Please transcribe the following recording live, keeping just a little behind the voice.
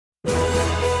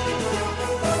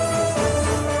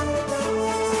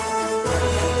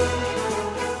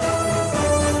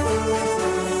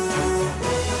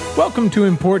Welcome to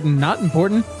Important Not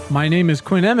Important. My name is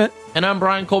Quinn Emmett. And I'm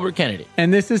Brian Colbert Kennedy.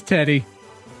 And this is Teddy.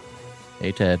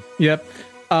 Hey, Ted. Yep.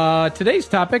 Today's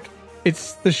topic,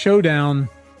 it's the showdown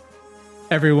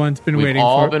everyone's been waiting for. We've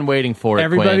all been waiting for it,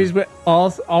 Everybody's Quinn. I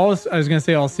was going to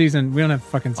say all season. We don't have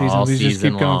fucking season. All We just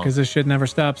season keep going long. because this shit never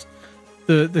stops.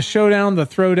 The showdown, the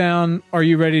throwdown. Are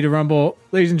you ready to rumble?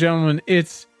 Ladies and gentlemen,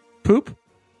 it's poop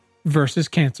versus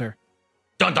cancer.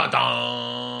 Dun, dun,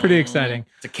 dun. Pretty exciting.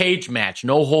 It's a cage match.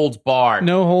 No holds barred.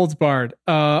 No holds barred.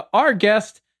 Our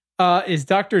guest is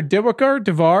Dr. Diwakar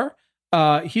Davar.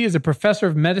 He is a professor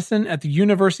of medicine at the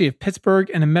University of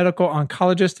Pittsburgh and a medical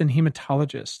oncologist and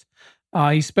hematologist.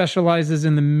 He specializes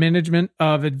in the management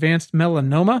of advanced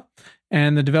melanoma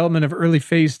and the development of early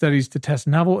phase studies to test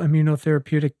novel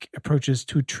immunotherapeutic approaches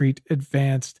to treat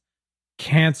advanced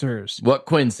cancers. What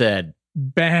Quinn said.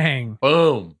 Bang.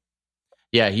 Boom.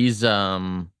 Yeah, he's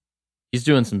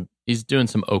doing some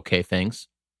okay things.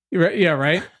 Yeah,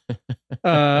 right.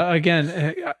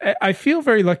 Again, I feel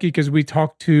very lucky because we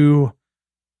talk to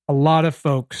a lot of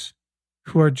folks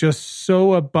who are just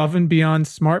so above and beyond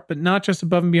smart, but not just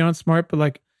above and beyond smart, but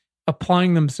like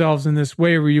applying themselves in this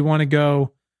way where you want to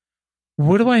go,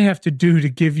 what do I have to do to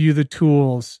give you the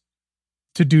tools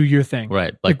to do your thing?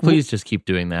 Right. Like please just keep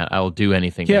doing that. I will do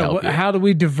anything to help you. How do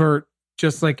we divert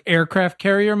just like aircraft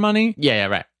carrier money? Yeah,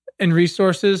 right. And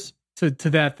resources to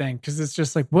that thing? Because it's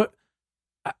just like, what?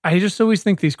 I just always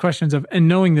think these questions of, and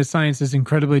knowing that science is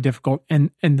incredibly difficult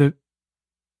and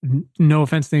no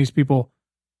offense to these people,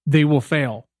 they will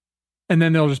fail. And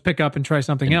then they'll just pick up and try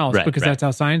something else because that's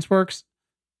how science works.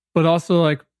 But also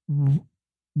like,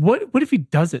 what if he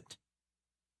does it?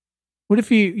 What if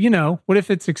what if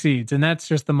it succeeds? And that's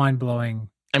just the mind-blowing.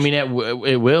 I mean, it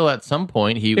will at some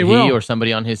point. He or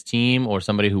somebody on his team or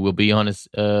somebody who will be on his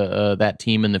that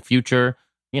team in the future.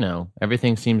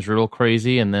 Everything seems real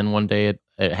crazy, and then one day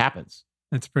it happens.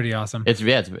 It's pretty awesome. It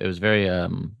was very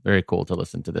very cool to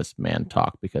listen to this man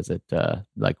talk because it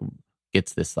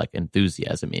gets this like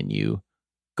enthusiasm in you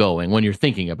going when you're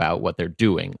thinking about what they're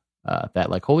doing. That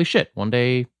like holy shit, one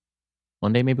day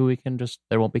maybe we can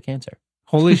there won't be cancer.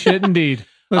 Holy shit, indeed.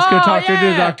 Let's go talk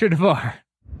to Dr. Davar.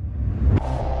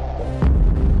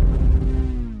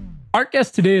 Our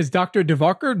guest today is Dr.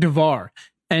 Diwakar Davar,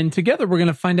 and together we're going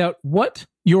to find out what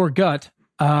your gut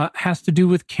has to do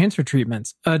with cancer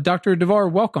treatments. Dr.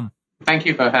 Davar, welcome. Thank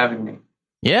you for having me.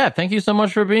 Yeah, thank you so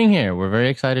much for being here. We're very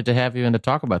excited to have you and to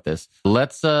talk about this.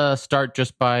 Let's start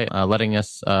just by letting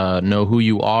us know who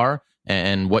you are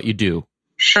and what you do.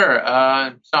 Sure.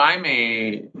 So I'm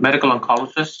a medical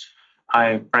oncologist.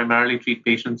 I primarily treat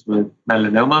patients with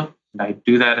melanoma. I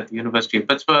do that at the University of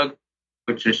Pittsburgh,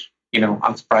 which is,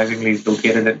 unsurprisingly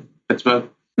located in Pittsburgh.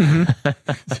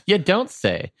 Mm-hmm. You don't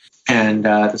say. And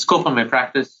the scope of my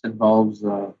practice involves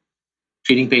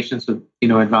treating patients with,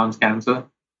 advanced cancer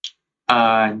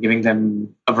and giving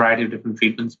them a variety of different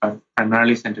treatments, but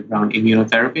primarily centered around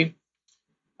immunotherapy.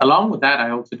 Along with that,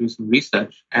 I also do some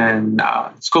research, and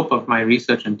the scope of my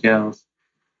research entails,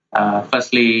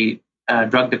 firstly,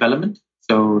 drug development,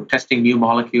 so testing new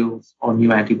molecules or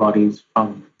new antibodies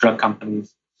from drug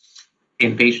companies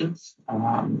in patients.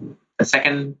 The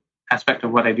second aspect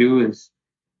of what I do is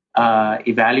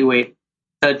evaluate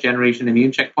third-generation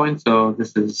immune checkpoints. So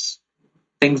this is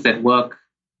things that work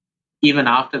even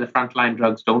after the frontline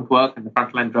drugs don't work, and the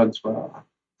frontline drugs were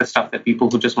the stuff that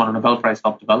people who just won a Nobel Prize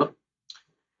helped develop.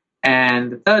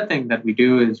 And the third thing that we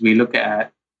do is we look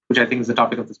at, which I think is the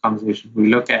topic of this conversation,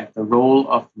 we look at the role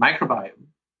of the microbiome,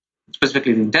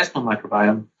 specifically the intestinal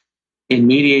microbiome, in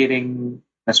mediating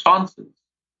responses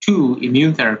to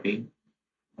immune therapy.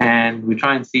 And we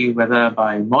try and see whether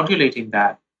by modulating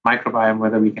that microbiome,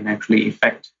 whether we can actually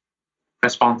affect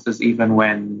responses even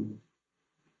when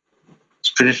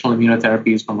traditional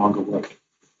immunotherapy is no longer working.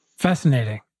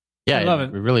 Fascinating. Yeah, I love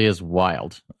it. It really is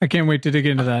wild. I can't wait to dig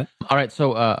into that. All right.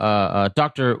 So,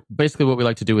 Doctor, basically what we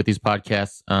like to do with these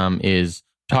podcasts is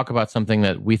talk about something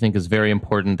that we think is very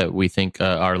important, that we think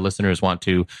our listeners want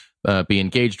to be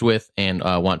engaged with and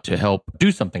want to help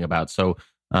do something about. So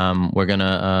we're going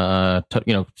to,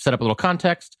 set up a little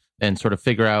context and sort of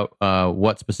figure out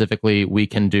what specifically we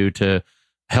can do to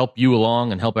help you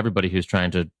along and help everybody who's trying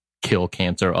to kill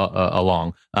cancer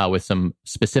along with some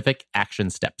specific action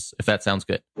steps, if that sounds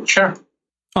good. Sure.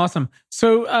 Awesome.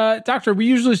 So, Doctor, we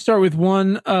usually start with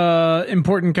one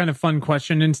important kind of fun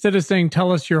question. Instead of saying,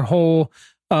 tell us your whole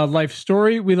life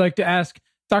story, we like to ask,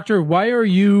 Doctor, why are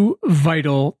you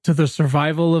vital to the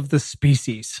survival of the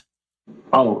species?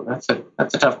 Oh, that's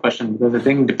a tough question, because I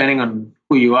think depending on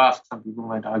who you ask, some people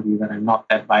might argue that I'm not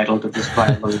that vital to the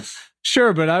survival.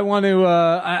 Sure, but I want to.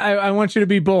 I want you to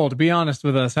be bold. Be honest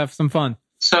with us. Have some fun.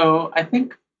 So I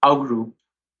think our group,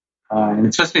 and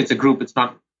especially it's a group, it's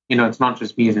not, it's not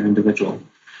just me as an individual,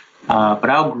 but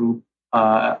our group,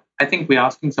 I think we're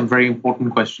asking some very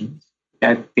important questions.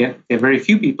 There are very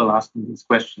few people asking these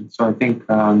questions. So I think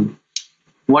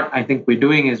what I think we're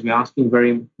doing is we're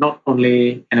asking not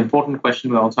only an important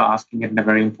question, we're also asking it in a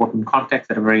very important context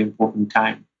at a very important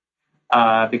time.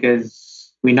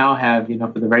 Because we now have,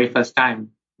 for the very first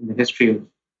time in the history of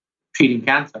treating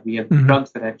cancer, we have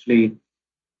drugs that actually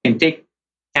can take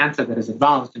cancer that is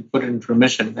advanced and put it into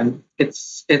remission. And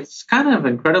it's kind of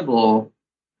incredible,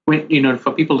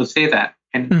 for people to say that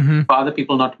and for other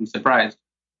people not to be surprised.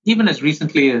 Even as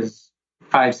recently as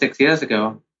 5-6 years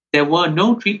ago, there were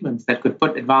no treatments that could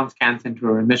put advanced cancer into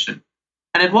a remission.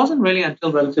 And it wasn't really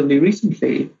until relatively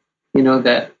recently,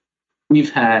 that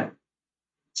we've had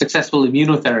successful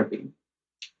immunotherapy.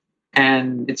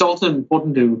 And it's also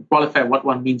important to qualify what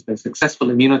one means by successful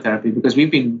immunotherapy, because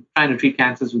we've been trying to treat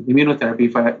cancers with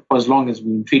immunotherapy for as long as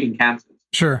we've been treating cancers.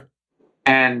 Sure.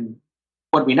 And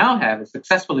what we now have is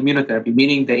successful immunotherapy,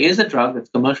 meaning there is a drug that's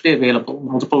commercially available,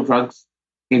 multiple drugs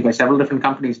made by several different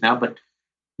companies now, but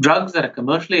drugs that are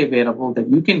commercially available that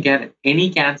you can get at any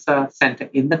cancer center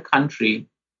in the country.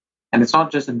 And it's not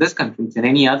just in this country, it's in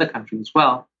any other country as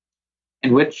well,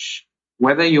 in which,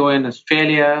 whether you're in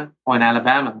Australia or in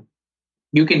Alabama,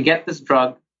 you can get this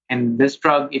drug. And this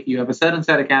drug, if you have a certain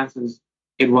set of cancers,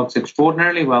 it works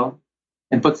extraordinarily well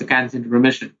and puts the cancer into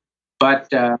remission. But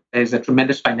there's a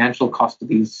tremendous financial cost to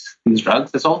these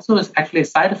drugs. There's also actually a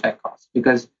side effect cost,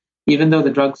 because even though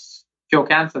the drugs cure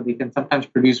cancer, they can sometimes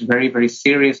produce very, very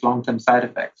serious long-term side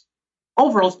effects.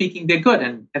 Overall speaking, they're good.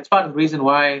 And that's part of the reason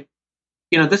why,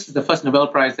 this is the first Nobel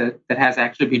Prize that has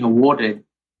actually been awarded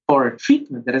for a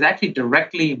treatment that has actually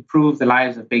directly improved the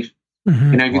lives of patients.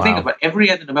 If you think about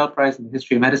every other Nobel Prize in the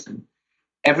history of medicine,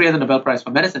 every other Nobel Prize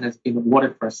for medicine has been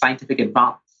awarded for a scientific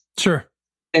advance. Sure.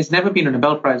 There's never been a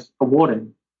Nobel Prize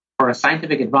awarded for a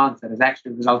scientific advance that has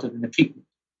actually resulted in a treatment.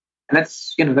 And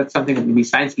that's something that maybe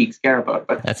science geeks care about.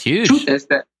 But that's huge. The truth is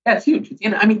that, it's huge.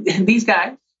 These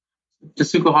guys,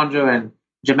 Tasuku Honjo and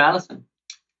Jim Allison,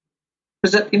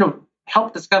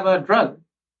 helped discover a drug,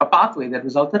 a pathway that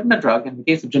resulted in a drug. In the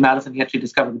case of Jim Allison, he actually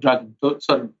discovered the drug, and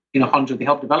sort of, Honjo, they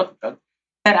helped develop the drug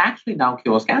that actually now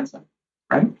cures cancer,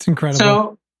 right? It's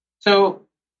incredible. So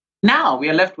now we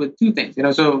are left with two things,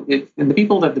 So in the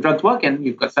people that the drugs work in,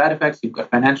 you've got side effects, you've got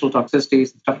financial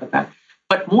toxicities and stuff like that.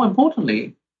 But more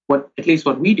importantly, at least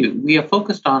what we do, we are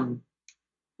focused on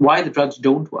why the drugs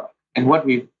don't work. And what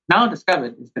we've now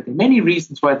discovered is that there are many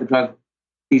reasons why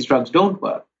these drugs don't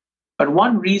work. But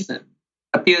one reason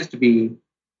appears to be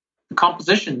the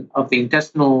composition of the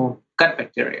intestinal gut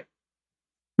bacteria.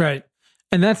 Right.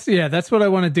 And that's what I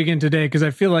want to dig in today, because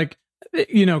I feel like,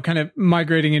 kind of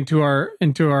migrating into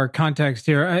our context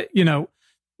here,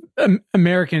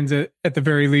 Americans at the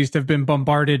very least have been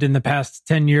bombarded in the past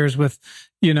 10 years with,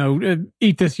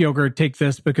 eat this yogurt, take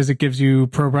this because it gives you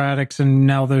probiotics, and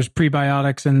now there's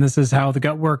prebiotics, and this is how the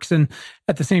gut works. And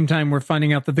at the same time, we're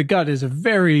finding out that the gut is a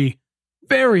very,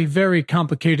 very, very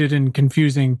complicated and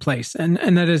confusing place.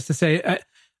 And that is to say,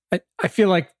 I feel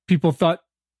like people thought,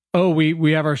 oh,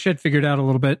 we have our shit figured out a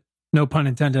little bit, no pun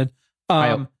intended.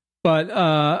 But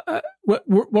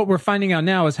what we're finding out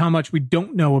now is how much we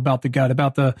don't know about the gut,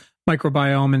 about the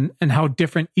microbiome, and how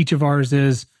different each of ours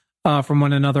is from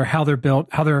one another, how they're built,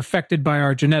 how they're affected by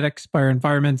our genetics, by our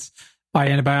environments, by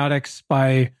antibiotics,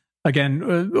 by, again,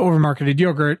 overmarketed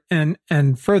yogurt,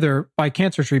 and further by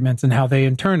cancer treatments and how they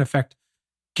in turn affect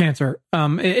cancer.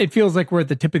 It feels like we're at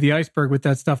the tip of the iceberg with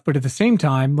that stuff. But at the same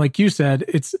time, like you said,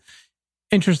 it's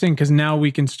interesting because now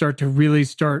we can start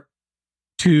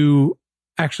to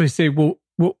actually say, well,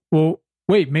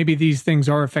 wait, maybe these things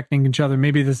are affecting each other.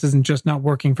 Maybe this isn't just not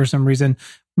working for some reason.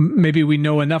 Maybe we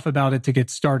know enough about it to get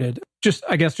started. Just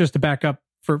to back up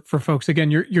for folks,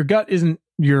 again, your gut isn't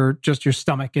just your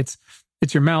stomach. It's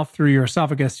your mouth through your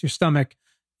esophagus, your stomach,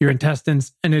 your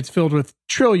intestines, and it's filled with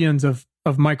trillions of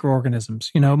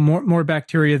microorganisms, more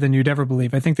bacteria than you'd ever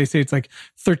believe. I think they say it's like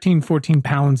 13, 14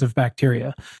 pounds of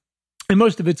bacteria. And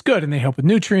most of it's good, and they help with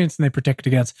nutrients, and they protect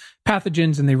against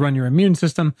pathogens, and they run your immune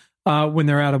system. When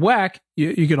they're out of whack,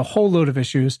 you get a whole load of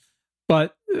issues.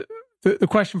 But the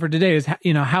question for today is,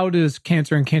 how does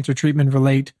cancer and cancer treatment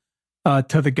relate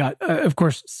to the gut? Of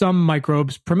course, some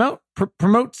microbes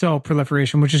promote cell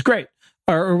proliferation, which is great,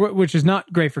 or which is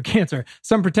not great for cancer.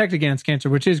 Some protect against cancer,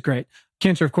 which is great.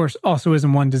 Cancer, of course, also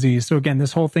isn't one disease. So again,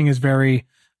 this whole thing is very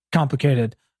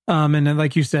complicated. And then,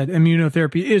 like you said,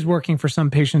 immunotherapy is working for some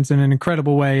patients in an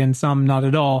incredible way and some not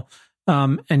at all.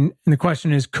 And the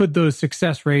question is, could those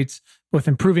success rates with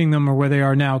improving them or where they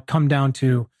are now come down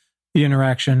to the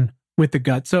interaction with the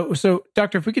gut. So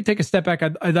doctor, if we could take a step back,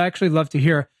 I'd actually love to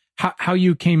hear how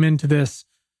you came into this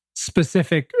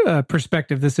specific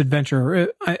perspective, this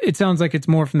adventure. It sounds like it's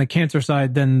more from the cancer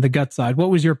side than the gut side. What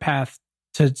was your path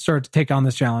to start to take on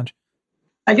this challenge?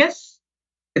 I guess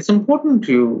it's important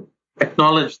to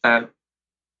acknowledge that,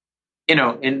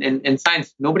 in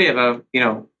science, nobody ever,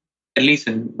 at least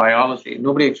in biology,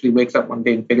 nobody actually wakes up one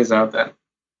day and figures out that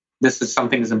this is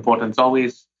something is important. It's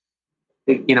always,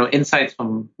 insights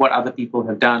from what other people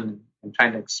have done and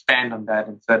trying to expand on that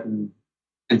in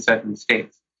certain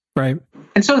states. Right.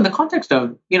 And so in the context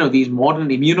of, these modern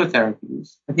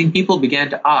immunotherapies, I think people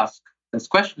began to ask this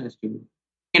question as to,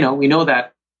 we know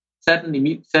that certain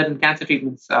cancer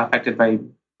treatments are affected by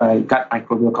gut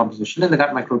microbial composition, and the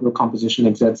gut microbial composition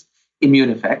exerts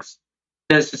immune effects.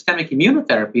 There's systemic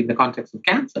immunotherapy in the context of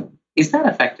cancer. Is that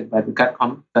affected by the gut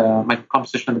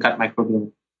composition of the gut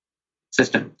microbial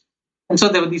system? And so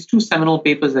there were these two seminal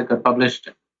papers that got published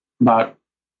about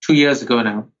 2 years ago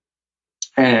now.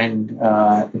 And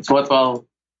it's worthwhile,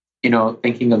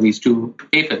 thinking of these two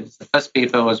papers. The first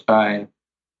paper was by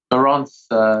Laurence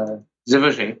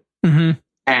Zivauger. Mm-hmm.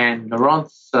 And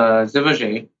Laurence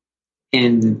Zivauger,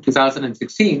 in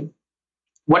 2016,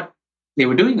 what they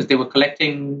were doing is they were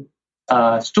collecting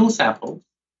stool samples,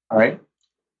 all right,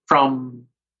 from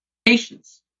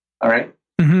patients, all right,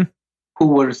 mm-hmm. who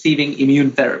were receiving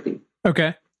immune therapy.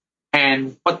 Okay.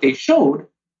 And what they showed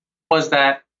was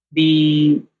that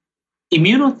the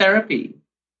effect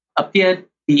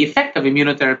of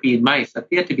immunotherapy in mice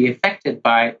appeared to be affected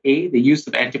by A, the use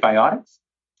of antibiotics,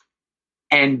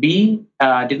 and B,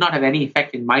 did not have any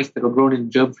effect in mice that were grown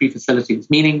in germ-free facilities.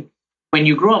 Meaning, when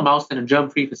you grow a mouse in a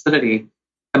germ-free facility,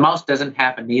 the mouse doesn't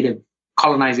have a native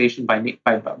colonization by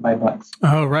bugs.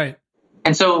 Oh, right.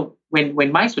 And so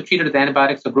when mice were treated with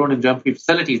antibiotics or grown in germ-free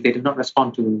facilities, they did not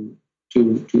respond to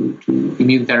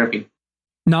immune therapy.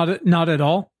 Not at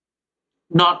all?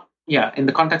 In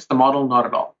the context of the model, not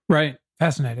at all. Right.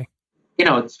 Fascinating.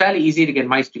 It's fairly easy to get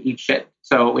mice to eat shit.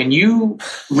 So when you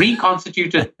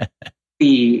reconstituted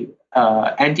the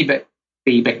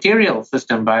bacterial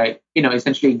system by,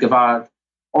 essentially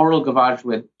oral gavage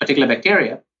with particular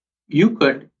bacteria, you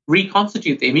could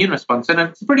reconstitute the immune response. And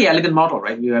it's a pretty elegant model,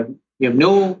 right? You have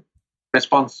no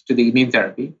response to the immune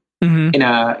therapy mm-hmm.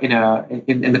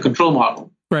 in the control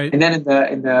model. Right. And then in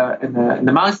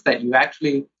the mouse that you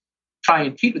actually try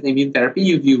and treat with immune therapy,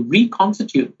 you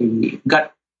reconstitute the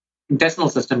gut intestinal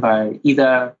system by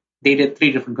they did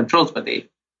 3 different controls, but the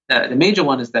major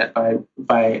one is that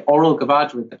by oral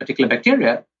gavage with a particular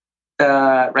bacteria,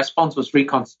 the response was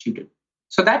reconstituted.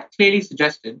 So that clearly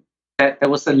suggested that there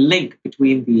was a link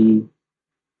between the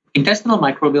intestinal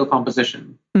microbial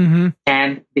composition mm-hmm.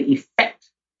 and the effect,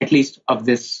 at least, of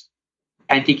this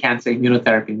anti-cancer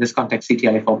immunotherapy, in this context,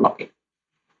 CTLA-4 blockade.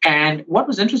 And what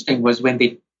was interesting was when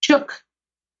they took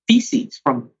feces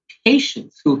from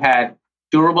patients who had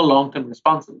durable long-term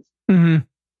responses mm-hmm.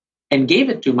 and gave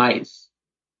it to mice,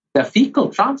 the fecal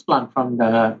transplant from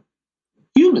the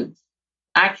humans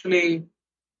actually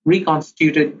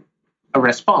reconstituted a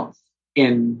response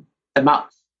in the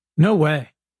mouse. No way.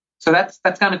 So that's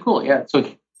kind of cool. Yeah. So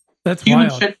that's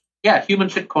wild. Human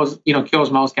shit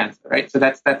cures mouse cancer, right? So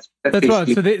that's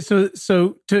wild.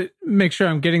 So to make sure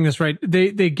I'm getting this right,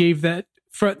 they gave that.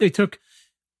 They took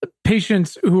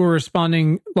patients who were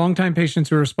responding, longtime patients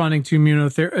who were responding to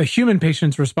immunotherapy, human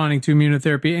patients responding to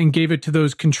immunotherapy, and gave it to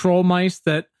those control mice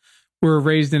that were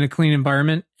raised in a clean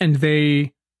environment, and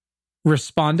they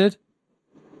responded.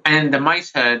 And the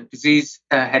mice had disease,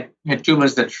 had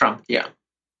tumors that shrunk. Yeah.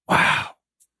 Wow,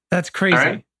 that's crazy.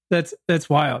 Right? That's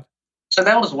wild. So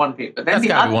that was one paper. Then that's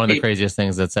got to be one of the craziest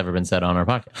things that's ever been said on our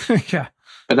podcast. Yeah.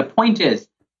 But the point is,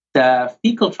 the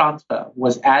fecal transfer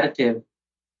was additive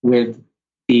with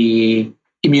the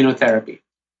immunotherapy.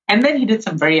 And then he did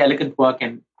some very elegant work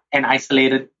and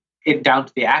isolated it down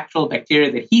to the actual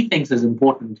bacteria that he thinks is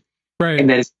important, right, and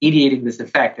that is mediating this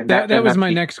effect. And that was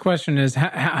my next question: is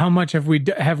how much have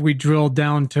we drilled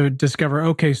down to discover?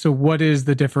 Okay, so what is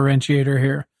the differentiator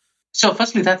here? So,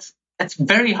 firstly, that's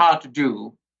very hard to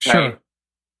do. Sure, right?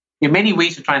 There are many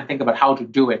ways to try and think about how to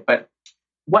do it, but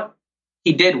what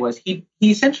he did was he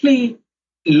essentially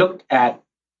looked at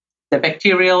the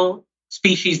bacterial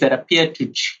species that appeared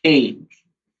to change.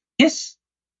 His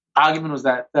argument was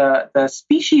that the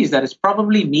species that is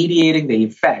probably mediating the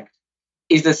effect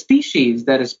is the species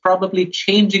that is probably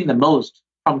changing the most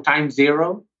from time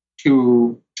 0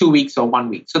 to 2 weeks or 1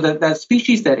 week. So the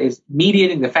species that is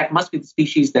mediating the effect must be the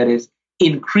species that is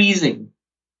increasing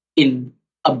in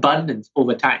abundance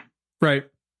over time. Right.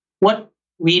 What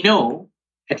we know,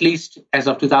 at least as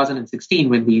of 2016,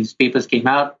 when these papers came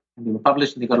out, and they were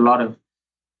published and they got a lot of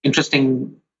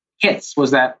interesting hits,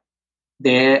 was that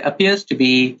there appears to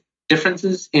be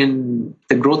differences in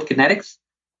the growth kinetics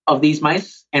of these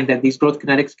mice, and that these growth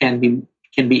kinetics can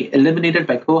be eliminated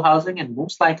by co-housing, and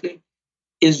most likely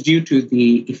is due to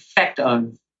the effect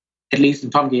of, at least in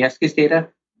Tom Gajewski's data,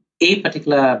 a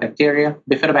particular bacteria,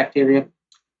 bifidobacteria,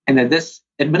 and that this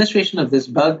administration of this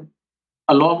bug,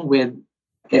 along with,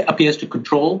 it appears to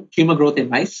control tumor growth in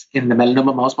mice in the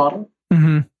melanoma mouse model,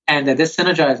 and that this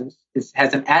synergizes,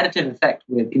 has an additive effect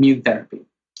with immune therapy.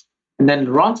 And then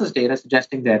Lawrence's data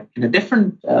suggesting that in a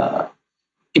different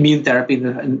immune therapy,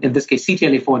 in this case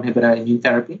CTLA4 inhibitor immune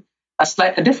therapy,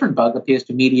 a different bug appears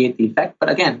to mediate the effect. But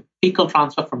again, fecal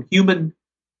transfer from human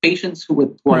patients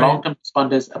who are long-term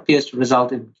responders appears to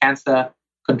result in cancer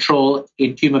control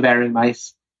in tumor-bearing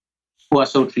mice who are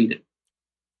so treated.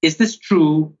 Is this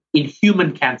true in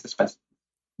human cancer specimens?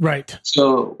 Right.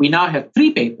 So we now have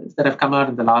 3 papers that have come out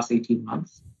in the last 18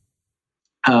 months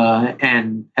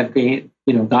and have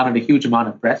garnered a huge amount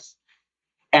of press.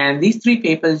 And these 3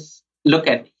 papers look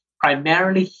at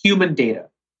primarily human data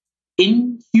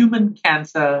in human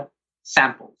cancer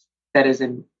samples, that is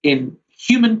in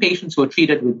human patients who are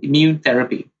treated with immune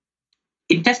therapy.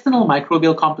 Intestinal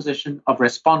microbial composition of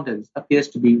responders appears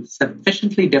to be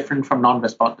sufficiently different from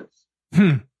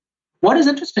non-responders. What is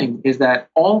interesting is that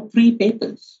all 3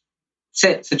 papers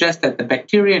suggest that the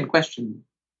bacteria in question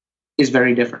is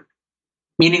very different,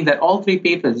 meaning that all 3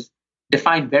 papers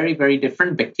define very, very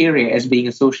different bacteria as being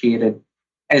associated,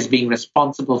 as being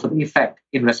responsible for the effect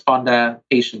in responder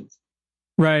patients.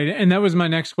 Right. And that was my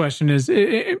next question, is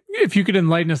if you could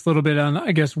enlighten us a little bit on,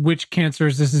 I guess, which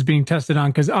cancers this is being tested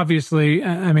on. Because obviously,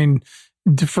 I mean,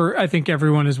 I think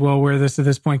everyone is well aware of this at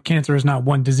this point. Cancer is not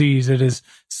one disease. It is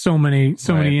so many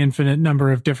infinite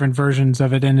number of different versions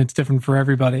of it, and it's different for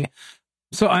everybody.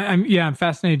 So I'm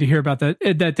fascinated to hear about that.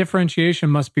 That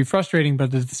differentiation must be frustrating,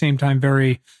 but at the same time,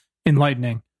 very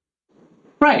enlightening.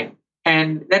 Right.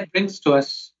 And that brings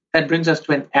us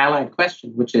to an allied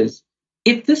question, which is,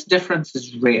 if this difference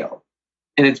is real,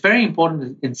 and it's very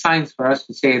important in science for us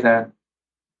to say that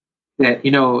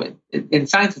in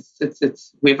science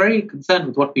it's we're very concerned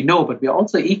with what we know, but we're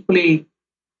also equally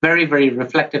very, very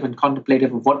reflective and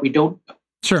contemplative of what we don't know.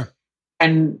 Sure.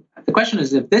 And the question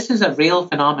is, if this is a real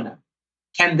phenomena,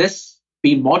 can this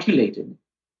be modulated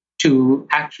to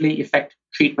actually affect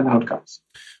treatment outcomes?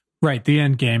 Right. The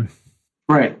end game.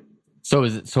 Right. So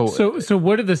is it so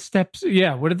what are the steps?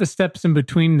 Yeah, what are the steps in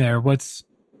between there? What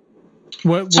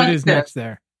is next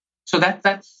there? So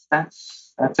that's a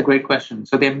great question.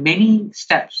 So there are many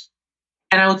steps,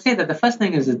 and I would say that the first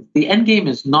thing is that the end game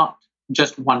is not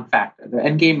just one factor. The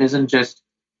end game isn't just,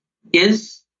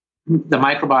 is the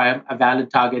microbiome a valid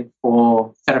target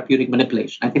for therapeutic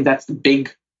manipulation? I think that's the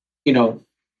big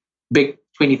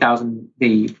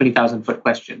 20,000 foot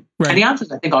question. Right. And the answer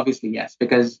is, I think, obviously yes,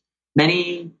 because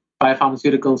many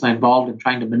biopharmaceuticals are involved in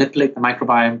trying to manipulate the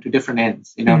microbiome to different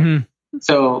ends.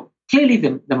 So clearly,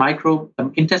 the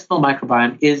intestinal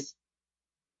microbiome is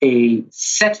a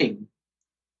setting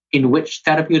in which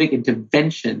therapeutic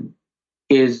intervention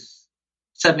is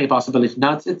certainly a possibility.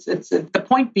 Now, it's the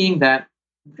point being that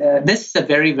this is a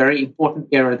very, very important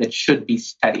area that should be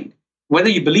studied, whether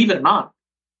you believe it or not.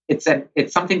 It's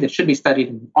something that should be studied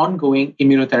in ongoing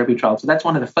immunotherapy trials. So that's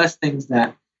one of the first things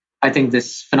that I think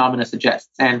this phenomena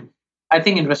suggests. And I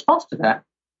think in response to that,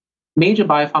 major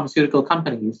biopharmaceutical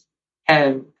companies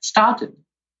have started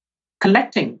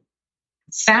collecting,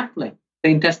 sampling the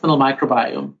intestinal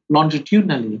microbiome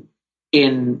longitudinally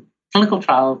in clinical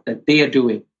trials that they are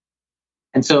doing.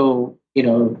 And so,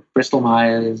 Bristol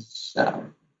Myers,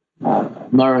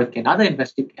 Merck, and other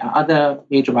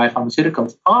major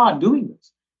biopharmaceuticals are doing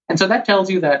this. And so that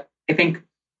tells you that, I think,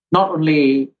 not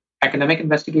only academic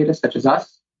investigators such as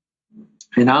us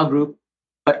in our group,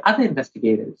 but other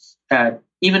investigators,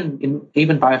 even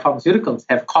biopharmaceuticals,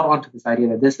 have caught on to this idea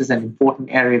that this is an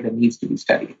important area that needs to be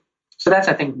studied. So that's,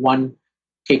 I think, one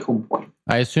take-home point.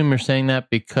 I assume you're saying that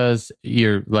because are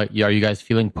you guys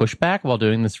feeling pushback while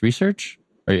doing this research?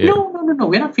 No.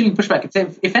 We're not feeling pushback.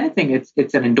 If anything,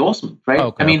 it's an endorsement, right?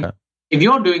 Okay, if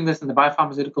you're doing this and the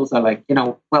biopharmaceuticals are like,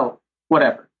 well,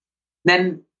 whatever,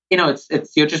 then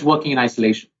it's you're just working in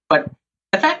isolation. But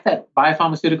the fact that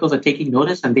biopharmaceuticals are taking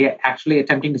notice and they are actually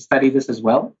attempting to study this as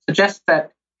well suggests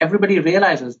that everybody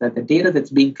realizes that the data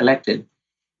that's being collected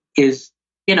is,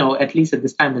 at least at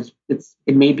this time, it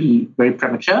may be very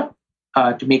premature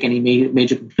to make any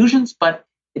major conclusions, but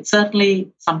it's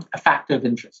certainly a factor of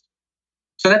interest.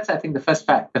 So that's, I think, the first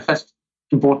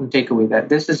important takeaway, that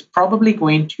this is probably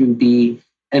going to be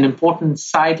an important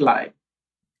sideline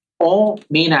or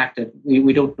main actor,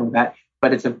 we don't know that,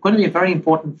 but it's going to be a very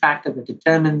important factor that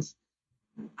determines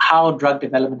how drug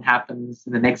development happens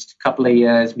in the next couple of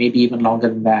years, maybe even longer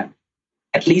than that,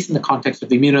 at least in the context of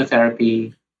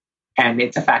immunotherapy. And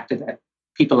it's a factor that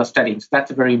people are studying. So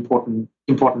that's a very important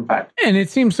fact. And it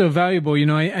seems so valuable.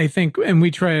 I think, and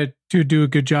we try to do a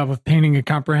good job of painting a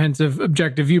comprehensive,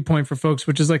 objective viewpoint for folks,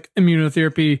 which is like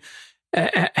immunotherapy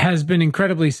has been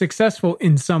incredibly successful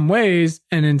in some ways,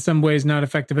 and in some ways not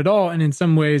effective at all. And in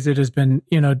some ways it has been,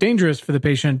 dangerous for the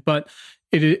patient. But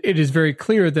it is very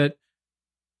clear that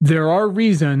there are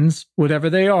reasons, whatever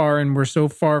they are, and we're so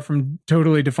far from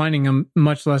totally defining them,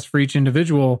 much less for each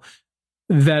individual,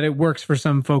 that it works for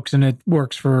some folks and it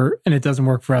doesn't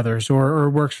work for others, or it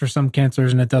works for some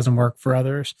cancers and it doesn't work for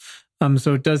others.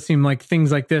 So it does seem like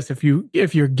things like this,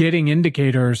 if you're getting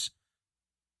indicators,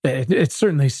 it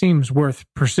certainly seems worth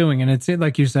pursuing. And it's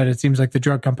like you said, it seems like the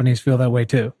drug companies feel that way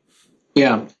too.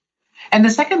 Yeah. And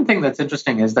the second thing that's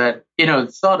interesting is that,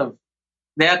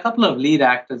 there are a couple of lead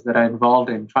actors that are involved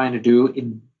in trying to do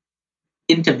in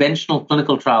interventional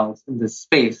clinical trials in this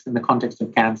space in the context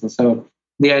of cancer. So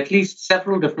there are at least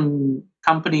several different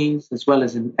companies, as well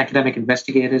as academic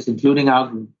investigators, including our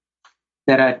group,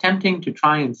 that are attempting to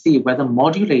try and see whether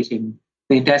modulating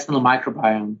the intestinal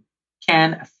microbiome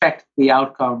can affect the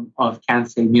outcome of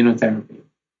cancer immunotherapy.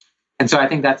 And so I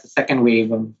think that's the second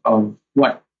wave of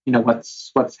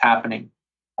what's happening.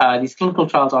 These clinical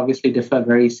trials obviously differ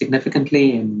very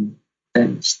significantly in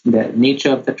the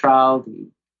nature of the trial, the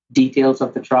details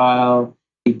of the trial,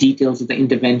 the details of the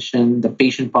intervention, the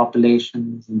patient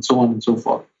populations, and so on and so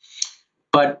forth.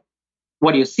 But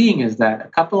what you're seeing is that a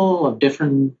couple of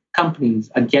different companies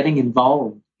are getting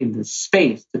involved in this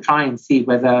space to try and see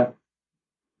whether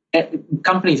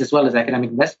companies as well as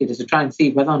academic investigators to try and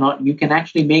see whether or not you can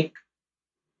actually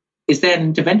is there an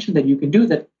intervention that you can do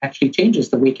that actually changes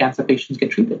the way cancer patients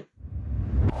get treated?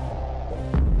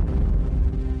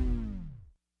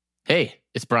 Hey,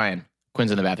 it's Brian.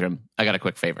 Quinn's in the bathroom. I got a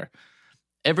quick favor.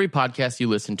 Every podcast you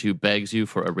listen to begs you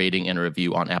for a rating and a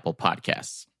review on Apple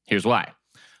Podcasts. Here's why.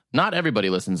 Not everybody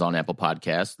listens on Apple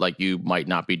Podcasts, like you might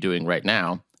not be doing right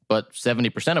now, but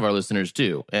 70% of our listeners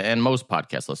do, and most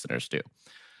podcast listeners do.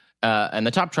 And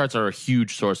the top charts are a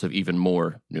huge source of even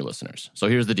more new listeners. So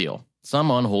here's the deal.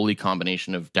 Some unholy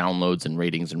combination of downloads and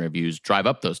ratings and reviews drive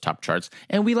up those top charts,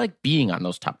 and we like being on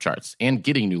those top charts and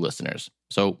getting new listeners.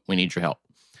 So we need your help.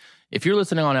 If you're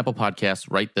listening on Apple Podcasts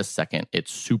right this second,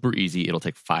 it's super easy. It'll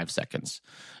take 5 seconds.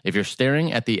 If you're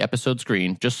staring at the episode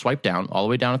screen, just swipe down all the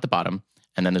way down at the bottom,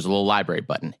 and then there's a little library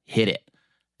button. Hit it.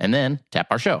 And then tap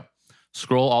our show.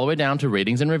 Scroll all the way down to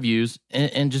ratings and reviews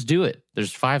and just do it.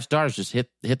 There's 5 stars. Just hit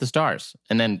the stars.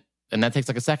 And that takes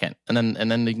like a second. And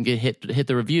then you can hit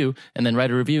the review and then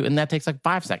write a review. And that takes like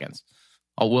 5 seconds.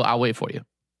 I'll wait for you.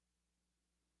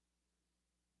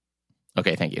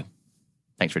 Okay, thank you.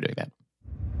 Thanks for doing that.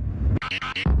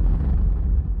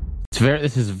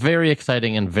 This is very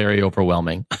exciting and very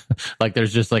overwhelming. Like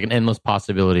there's just like an endless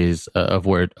possibilities of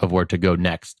where to go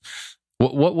next.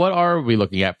 What are we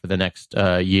looking at for the next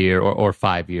year or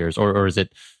 5 years, or is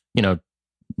it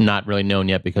not really known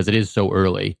yet because it is so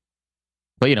early?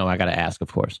 But I got to ask,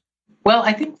 of course. Well,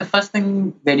 I think the first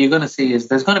thing that you're going to see is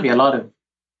there's going to be a lot of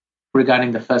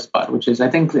regarding the first part, which is I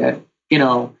think that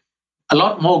a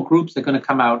lot more groups are going to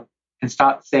come out and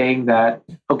start saying that,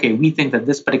 okay, we think that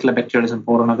this particular bacteria is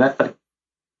important, or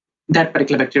that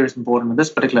particular bacteria is important, or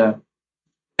this particular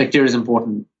bacteria is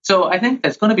important. So I think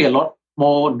there's going to be a lot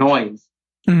more noise.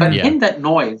 Mm-hmm. But in that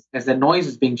noise, as the noise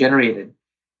is being generated,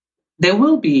 there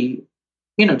will be,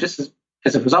 just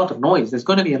as a result of noise, there's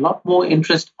going to be a lot more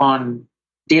interest on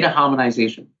data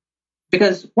harmonization.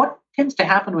 Because what tends to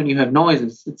happen when you have noise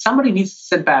is that somebody needs to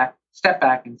step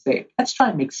back and say, let's try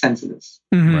and make sense of this,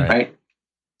 right?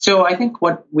 So I think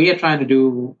what we are trying to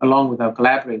do along with our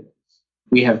collaborators,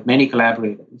 we have many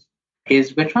collaborators,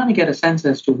 is we're trying to get a sense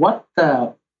as to what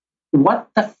the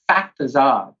factors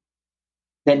are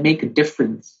that make a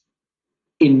difference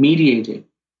in mediating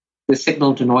the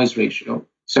signal to noise ratio.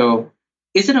 So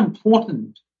is it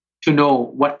important to know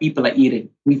what people are eating?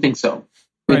 We think so.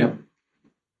 Right.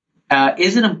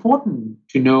 Is it important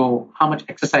to know how much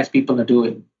exercise people are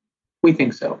doing? We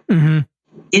think so. Mm-hmm.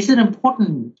 Is it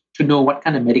important to know what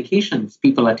kind of medications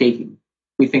people are taking?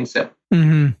 We think so.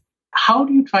 Mm-hmm. How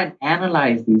do you try and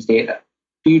analyze these data?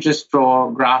 Do you just draw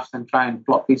graphs and try and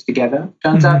plot these together?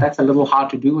 Turns out that's a little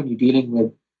hard to do when you're dealing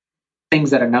with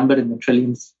things that are numbered in the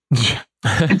trillions.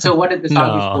 And so what did this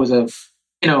argue was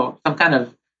some kind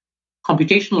of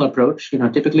computational approach,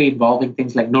 typically involving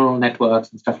things like neural networks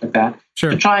and stuff like that,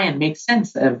 sure, to try and make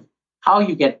sense of how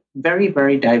you get very,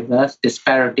 very diverse,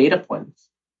 disparate data points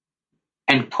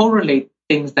and correlate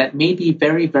things that may be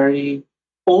very, very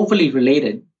overly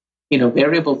related,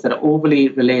 variables that are overly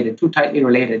related, too tightly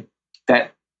related,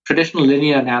 that traditional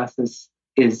linear analysis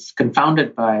is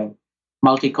confounded by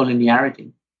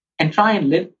multicollinearity, and try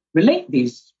and relate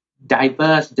these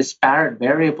diverse, disparate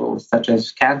variables such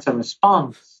as cancer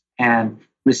response and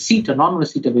receipt or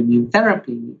non-receipt of immune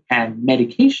therapy and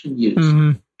medication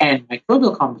use and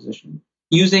microbial composition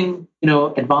using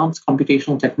advanced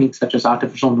computational techniques such as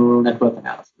artificial neural network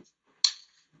analysis.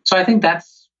 So I think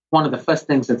that's one of the first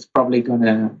things that's probably going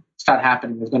to start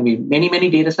happening. There's going to be many, many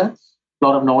data sets, a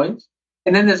lot of noise,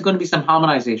 and then there's going to be some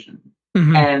harmonization.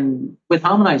 And with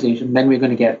harmonization, then we're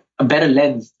going to get a better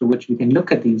lens through which we can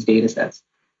look at these data sets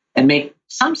and make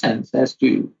some sense as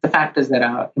to the factors that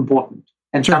are important.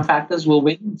 And some factors will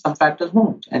win, and some factors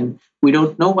won't. And we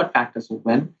don't know what factors will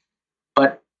win,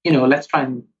 but let's try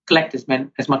and collect as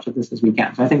much of this as we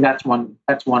can. So I think that's one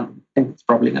thing that's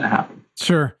probably going to happen.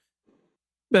 Sure,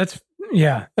 it's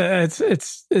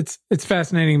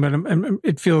fascinating, but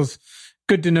it feels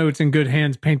good to know it's in good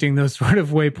hands, painting those sort of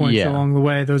waypoints along the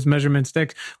way, those measurement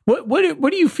sticks.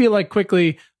 What do you feel like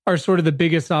quickly are sort of the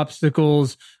biggest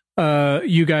obstacles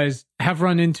you guys have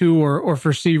run into or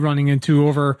foresee running into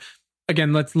over,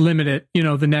 again, let's limit it,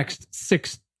 the next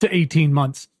 6 to 18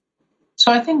 months?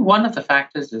 So I think one of the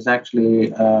factors is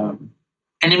actually, and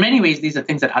in many ways, these are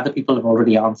things that other people have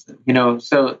already answered,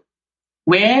 so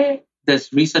where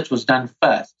this research was done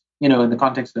first, in the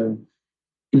context of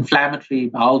inflammatory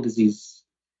bowel disease,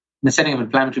 in the setting of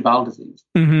inflammatory bowel disease,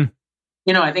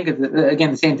 I think,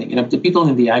 again, the same thing. The people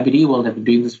in the IBD world have been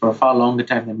doing this for a far longer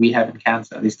time than we have in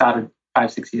cancer. They started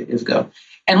 5-6 years ago.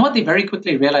 And what they very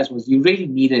quickly realized was you really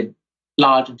needed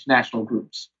large international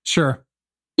groups. Sure.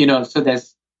 So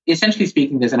there's, essentially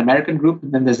speaking, there's an American group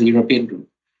and then there's a European group.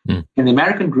 In the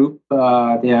American group,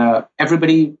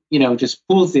 everybody, just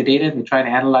pools their data. They try to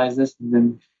analyze this, and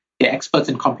then they're experts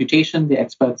in computation. They're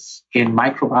experts in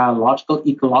microbiological,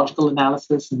 ecological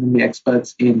analysis, and then they're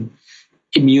experts in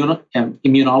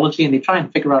immunology. And they try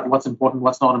and figure out what's important,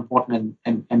 what's not important,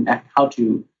 and how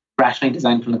to rationally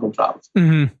design clinical trials.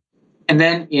 And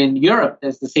then in Europe,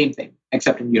 there's the same thing,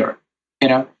 except in Europe.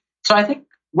 So I think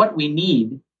what we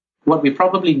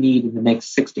probably need in the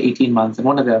next 6 to 18 months, and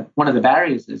one of the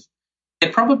barriers is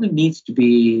there probably needs to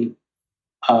be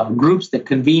groups that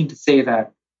convene to say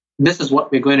that this is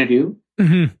what we're going to do,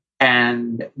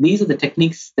 and these are the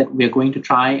techniques that we're going to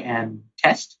try and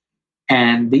test,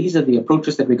 and these are the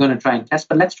approaches that we're going to try and test.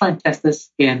 But let's try and test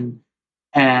this in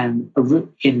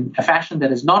a fashion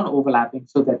that is non-overlapping,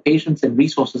 so that patients and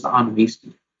resources aren't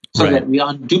wasted, so that we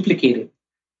aren't duplicating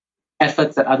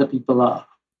efforts that other people are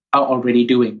already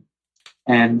doing.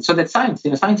 And so that science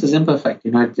is imperfect.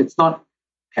 It's not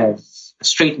as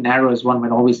straight and narrow as one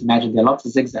might always imagine. There are lots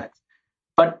of zigzags.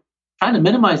 But trying to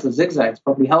minimize those zigzags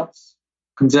probably helps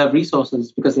conserve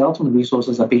resources, because the ultimate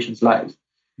resources are patients' lives.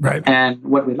 Right. And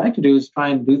what we'd like to do is try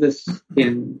and do this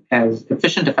in as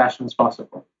efficient a fashion as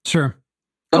possible. Sure.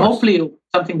 So hopefully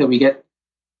something that we get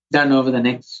done over the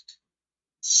next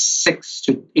 6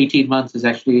 to 18 months is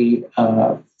actually,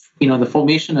 the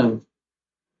formation of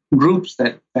groups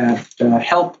that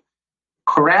help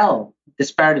corral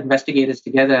disparate investigators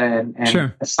together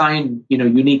and assign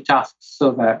unique tasks,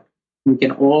 so that we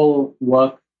can all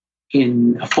work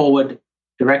in a forward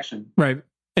direction. Right,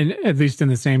 and at least in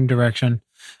the same direction.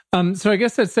 So I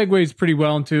guess that segues pretty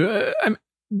well into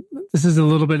this is a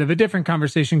little bit of a different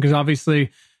conversation, because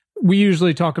obviously we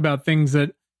usually talk about things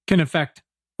that can affect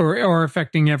or are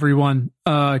affecting everyone.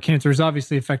 Cancer is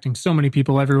obviously affecting so many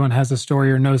people. Everyone has a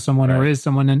story or knows someone or is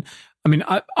someone. And I mean,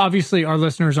 obviously our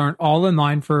listeners aren't all in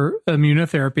line for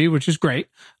immunotherapy, which is great.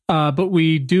 But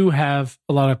we do have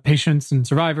a lot of patients and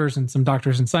survivors and some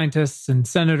doctors and scientists and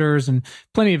senators and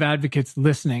plenty of advocates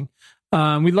listening.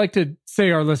 We'd like to say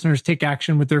our listeners take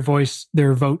action with their voice,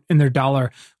 their vote, and their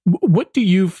dollar. What do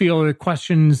you feel are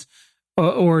questions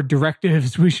or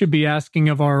directives we should be asking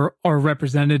of our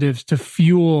representatives to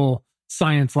fuel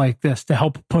science like this, to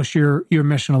help push your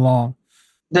mission along?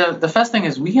 The first thing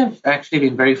is, we have actually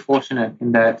been very fortunate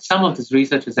in that some of this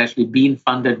research has actually been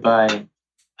funded by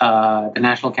the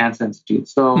National Cancer Institute.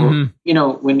 So,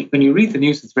 when you read the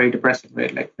news, it's very depressing,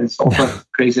 right? Like, there's all sorts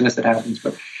of craziness that happens.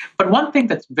 But one thing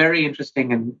that's very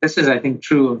interesting, and this is, I think,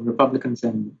 true of Republicans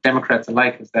and Democrats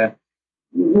alike, is that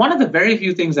one of the very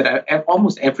few things that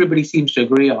almost everybody seems to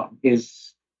agree on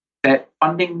is that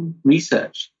funding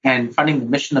research and funding the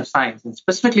mission of science, and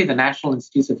specifically the National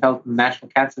Institutes of Health and the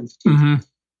National Cancer Institute,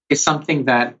 is something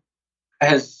that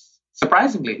has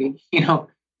surprisingly,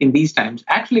 in these times,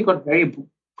 actually got very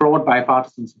broad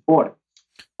bipartisan support.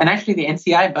 And actually, the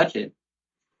NCI budget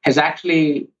has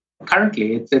actually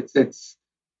currently it's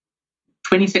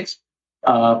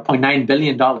 $26.9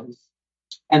 billion.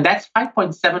 And that's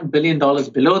 $5.7 billion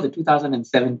below the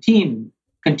 2017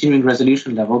 continuing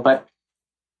resolution level. But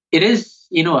it is,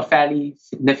 a fairly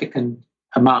significant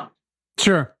amount.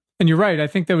 Sure. And you're right. I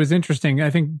think that was interesting. I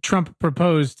think Trump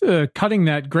proposed cutting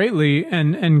that greatly,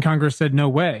 and Congress said no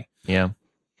way. Yeah.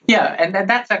 Yeah, and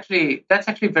that's actually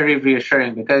very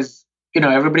reassuring because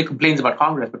everybody complains about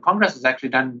Congress, but Congress has actually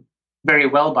done very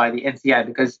well by the NCI,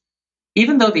 because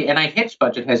even though the NIH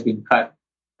budget has been cut,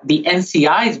 the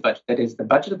NCI's budget, that is the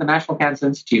budget of the National Cancer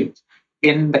Institute,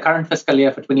 in the current fiscal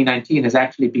year for 2019 has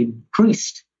actually been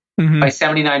increased by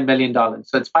 $79 million.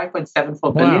 So it's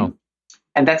 $5.74 billion. Wow.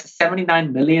 And that's a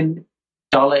 $79 million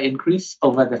increase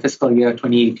over the fiscal year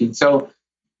 2018. So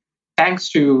thanks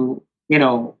to,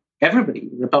 everybody,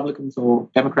 Republicans or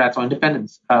Democrats or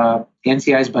independents, the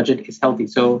NCI's budget is healthy.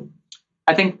 So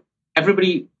I think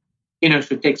everybody,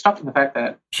 should take stock in the fact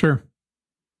that sure,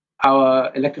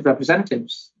 our elected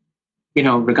representatives,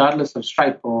 regardless of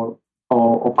stripe or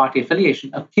party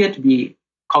affiliation, appear to be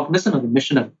cognizant of the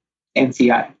mission of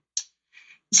NCI.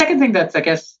 The second thing that's, I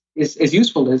guess, is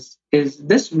useful is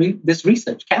this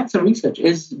research. Cancer research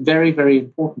is very, very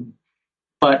important,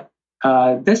 but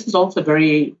this is also a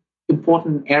very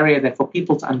important area that for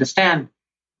people to understand,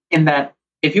 in that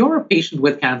if you're a patient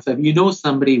with cancer, if you know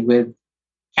somebody with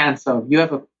cancer, if you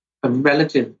have a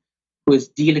relative who is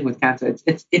dealing with cancer,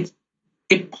 it's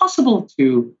impossible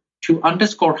to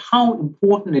underscore how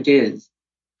important it is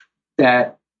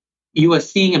that you are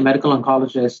seeing a medical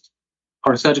oncologist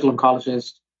or a surgical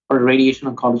oncologist or a radiation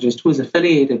oncologist who is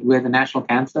affiliated with the National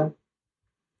Cancer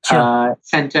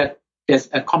Center. There's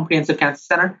a comprehensive cancer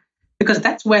center, because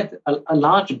that's where a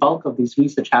large bulk of this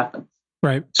research happens.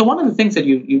 Right. So one of the things that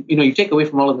you take away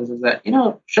from all of this is that,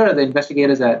 sure, the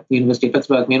investigators at the University of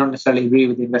Pittsburgh may not necessarily agree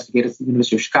with the investigators at the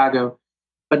University of Chicago,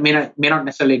 but may not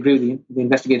necessarily agree with the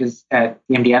investigators at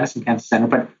the MD Anderson Cancer Center.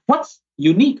 But what's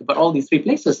unique about all these three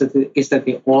places is that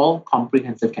they're all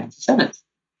comprehensive cancer centers.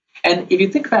 And if you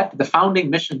think back to the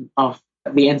founding mission of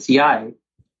the NCI,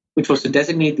 which was to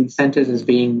designate these centers as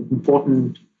being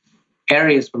important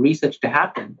areas for research to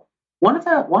happen, one of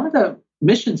the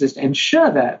missions is to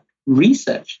ensure that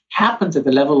research happens at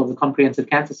the level of the comprehensive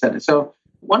cancer center. So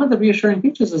one of the reassuring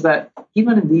features is that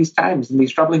even in these times, in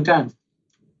these troubling times,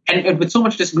 and with so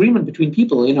much disagreement between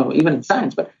people, even in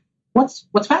science, but what's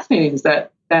fascinating is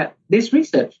that this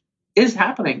research is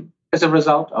happening as a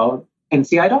result of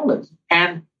NCI dollars.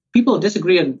 And people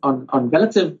disagree on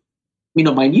relative,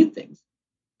 minute things,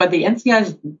 but the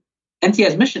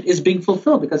NCI's mission is being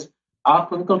fulfilled because our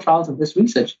clinical trials and this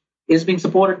research is being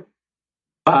supported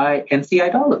by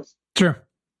NCI dollars. Sure.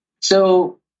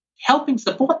 So helping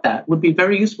support that would be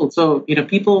very useful. So,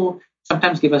 people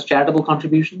sometimes give us charitable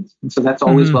contributions, and so that's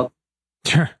always welcome.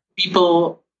 Sure.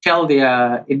 People tell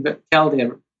their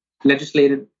elected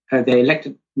legislators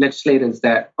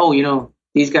that,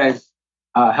 these guys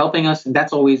are helping us, and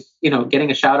that's always,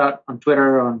 getting a shout out on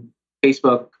Twitter, on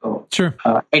Facebook, or sure,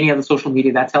 any other social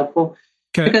media. That's helpful.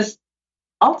 Okay. Because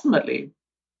ultimately,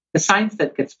 the science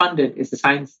that gets funded is the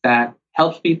science that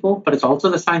helps people, but it's also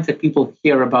the science that people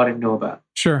hear about and know about.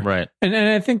 Sure. Right. And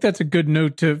I think that's a good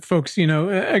note to folks.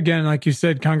 Again, like you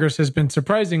said, Congress has been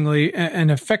surprisingly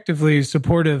and effectively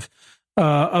supportive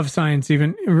of science,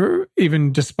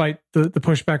 even despite the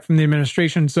pushback from the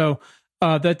administration. So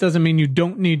that doesn't mean you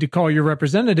don't need to call your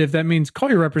representative. That means call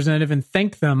your representative and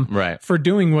thank them for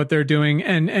doing what they're doing,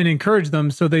 and encourage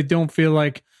them so they don't feel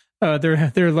like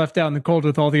they're left out in the cold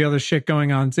with all the other shit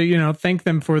going on. So, thank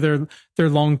them for their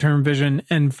long-term vision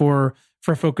and for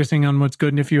focusing on what's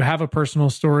good. And if you have a personal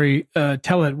story,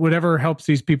 tell it. Whatever helps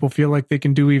these people feel like they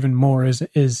can do even more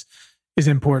is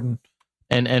important.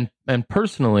 And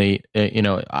personally,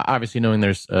 obviously knowing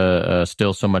there's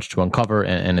still so much to uncover,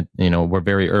 and we're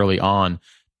very early on.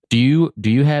 Do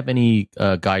you have any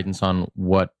guidance on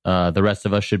what the rest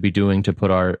of us should be doing to put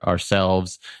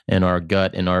ourselves and our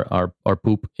gut and our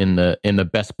poop in the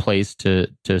best place to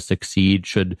succeed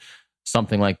should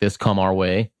something like this come our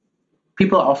way?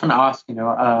 People often ask,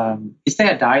 is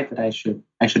there a diet that I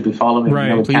should be following?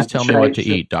 Right. Please tell me what to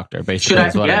eat, doctor. Basically,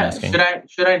 that's what I'm asking.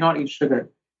 Should I not eat sugar?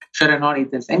 Should I not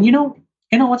eat this? And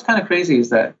what's kind of crazy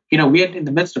is that we are in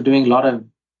the midst of doing a lot of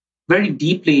very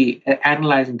deeply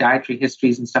analyzing dietary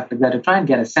histories and stuff like that to try and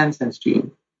get a sense as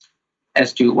to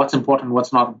what's important,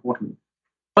 what's not important.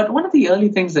 But one of the early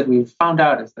things that we've found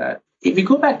out is that if you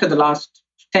go back to the last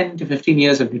 10 to 15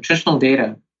 years of nutritional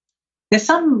data, there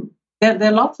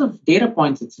are lots of data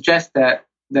points that suggest that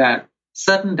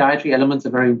certain dietary elements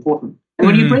are very important. And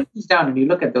when you break these down and you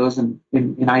look at those in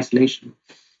isolation,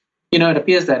 it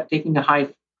appears that taking a high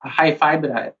fiber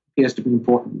diet appears to be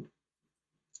important.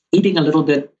 eating a little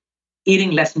bit,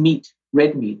 eating less meat,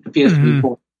 red meat appears to be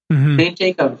important. The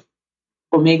intake of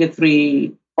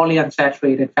omega-3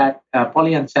 polyunsaturated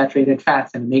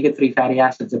fats and omega-3 fatty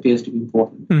acids appears to be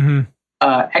important.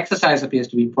 Exercise appears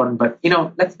to be important, but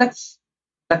let's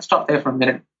stop there for a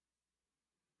minute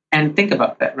and think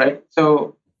about that, right?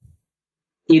 So,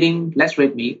 eating less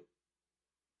red meat,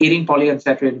 eating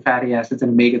polyunsaturated fatty acids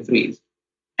and omega-3s,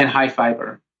 and high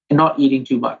fiber, and not eating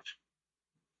too much.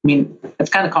 I mean, that's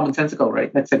kind of commonsensical,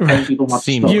 right? That's telling people not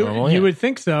to smoke. You would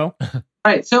think so.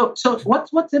 Right. So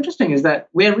what's interesting is that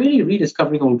we're really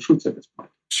rediscovering old truths at this point.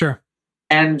 Sure.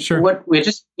 And what we're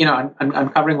just,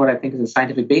 uncovering what I think is a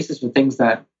scientific basis for things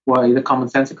that were either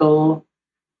commonsensical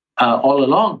all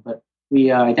along, but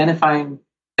we are identifying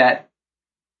that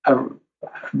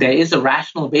there is a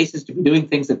rational basis to be doing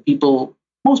things that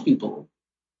most people,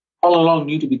 all along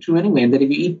knew to be true anyway. And that if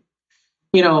you eat,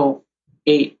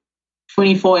 a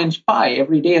 24-inch pie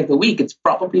every day of the week, it's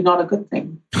probably not a good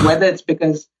thing. Whether it's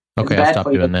because it's bad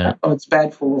for your gut, or it's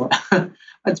bad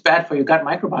for your gut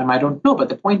microbiome, I don't know. But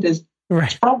the point is,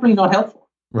 it's probably not helpful.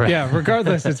 Right. Yeah.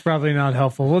 Regardless, it's probably not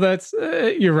helpful. Well, that's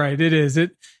you're right. It is.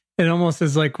 It almost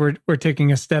is like we're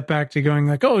taking a step back to going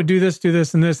like, oh, do this, and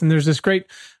this, and there's this great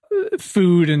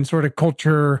food and sort of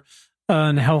culture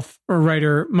and health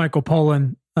writer Michael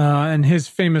Pollan, and his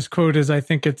famous quote is, I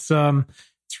think it's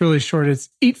really short. It's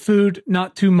eat food,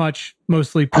 not too much,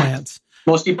 mostly plants.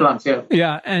 Mostly plants, yeah.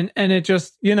 Yeah, and it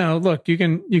just, look, you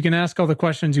can ask all the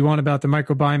questions you want about the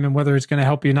microbiome and whether it's going to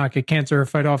help you not get cancer or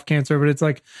fight off cancer, but it's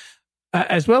like,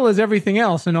 as well as everything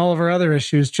else and all of our other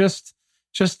issues, just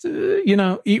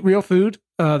eat real food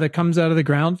that comes out of the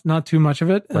ground, not too much of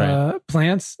it,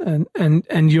 plants,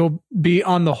 and you'll be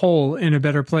on the whole in a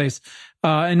better place.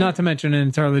 And not to mention an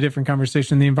entirely different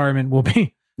conversation, the environment will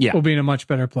be in a much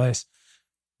better place.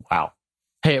 Wow.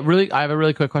 Hey, I have a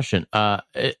really quick question.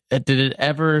 Did you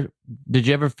ever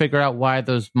figure out why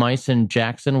those mice in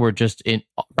Jackson were just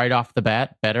right off the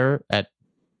bat better at?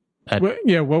 What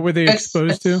were they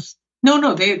exposed to?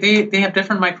 No, they have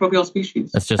different microbial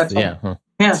species. It's just it's the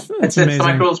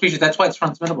microbial species. That's why it's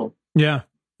transmittable. Yeah,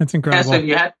 that's incredible.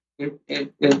 Yeah, so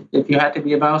if you had to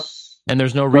be a mouse, and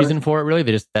there's no reason for it really.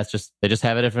 They just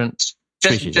have a different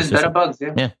species. Just better bugs.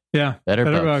 Yeah, better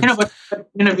bugs. But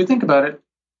if you think about it.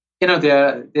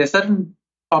 There are certain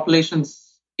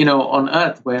populations, on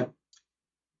Earth where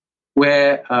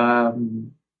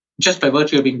just by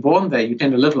virtue of being born there, you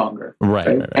tend to live longer.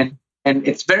 Right. And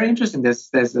it's very interesting.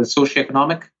 There's a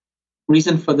socioeconomic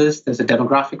reason for this. There's a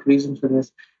demographic reason for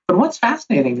this. But what's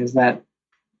fascinating is that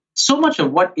so much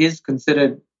of what is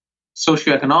considered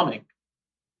socioeconomic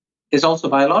is also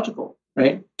biological,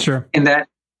 right? Sure. In that,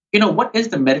 what is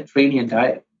the Mediterranean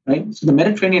diet, right? So the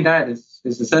Mediterranean diet is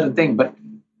a certain thing, but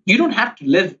you don't have to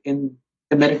live in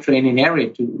the Mediterranean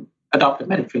area to adopt a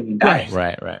Mediterranean diet.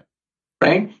 Right.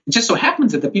 It just so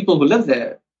happens that the people who live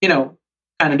there, kind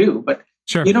of do, but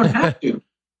you don't have to.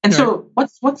 And so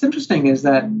what's interesting is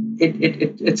that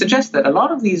it suggests that a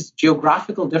lot of these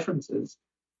geographical differences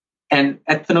and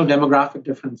ethnodemographic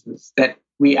differences that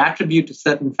we attribute to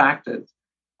certain factors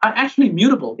are actually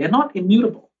mutable. They're not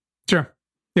immutable. Sure.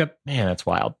 Yep. Man, that's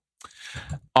wild.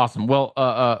 Awesome.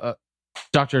 Well,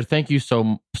 Doctor, thank you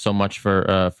so much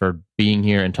for being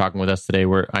here and talking with us today.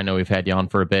 I know we've had you on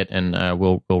for a bit, and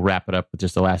we'll wrap it up with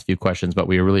just the last few questions. But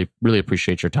we really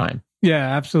appreciate your time.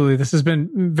 Yeah, absolutely. This has been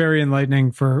very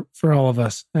enlightening for all of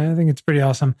us. I think it's pretty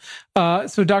awesome.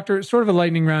 So, Doctor, sort of a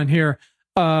lightning round here.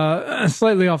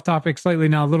 Slightly off topic, slightly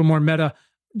now a little more meta.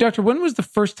 Doctor, when was the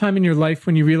first time in your life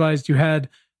when you realized you had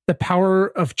the power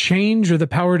of change or the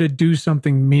power to do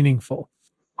something meaningful?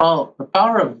 Well, the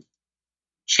power of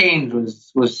change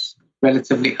was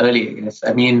relatively early, I guess.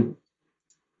 I mean,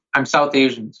 I'm South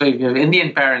Asian, so if you have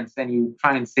Indian parents and you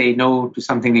try and say no to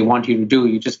something they want you to do,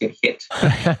 you just get hit.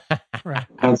 Right.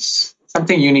 That's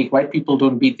something unique. White people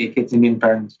don't beat their kids, Indian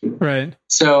parents do. Right.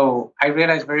 So I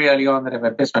realized very early on that if I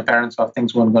pissed my parents off,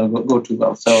 things weren't going to go too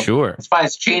well. So as far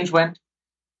as change went,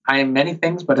 I am many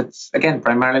things, but it's, again,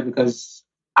 primarily because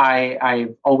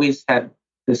I've always had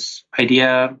this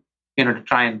idea, to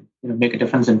try and make a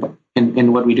difference in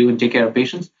what we do and take care of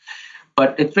patients.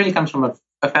 But it really comes from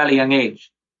a fairly young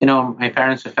age. My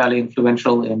parents were fairly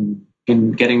influential in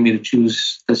getting me to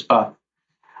choose this path.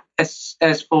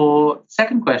 As for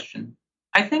second question,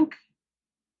 I think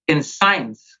in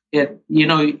science,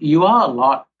 you are a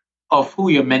lot of who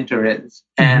your mentor is.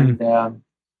 Mm-hmm. And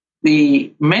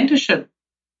the mentorship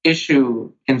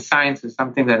issue in science is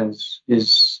something that is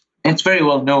it's very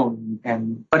well known,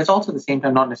 but it's also at the same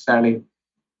time not necessarily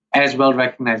as well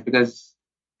recognized, because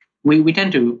we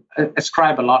tend to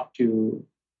ascribe a lot to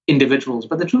individuals.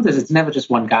 But the truth is, it's never just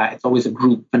one guy. It's always a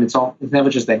group, and it's never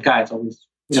just that guy. It's always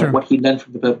what he learned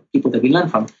from the people that he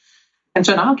learned from. And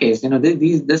so in our case,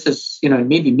 this is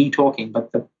maybe me talking,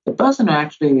 but the person who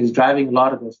actually is driving a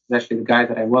lot of this is actually the guy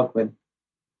that I work with,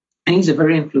 and he's a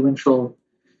very influential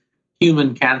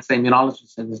human cancer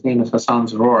immunologist, and his name is Hassan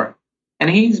Zarour. And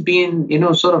he's been,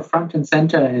 sort of front and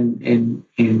center in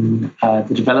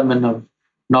the development of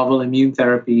novel immune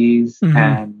therapies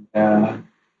and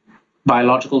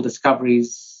biological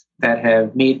discoveries that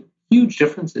have made huge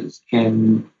differences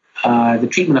in the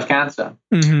treatment of cancer.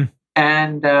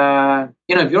 And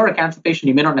if you're a cancer patient,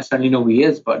 you may not necessarily know who he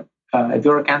is, but if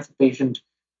you're a cancer patient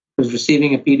who's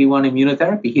receiving a PD-1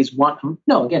 immunotherapy, he's not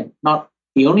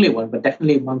the only one, but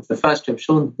definitely amongst the first to have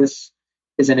shown this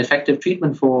is an effective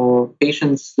treatment for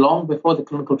patients long before the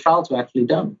clinical trials were actually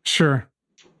done. Sure.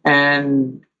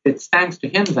 And it's thanks to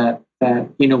him that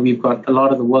we've got a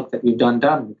lot of the work that we've done,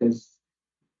 because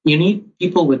you need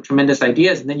people with tremendous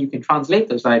ideas, and then you can translate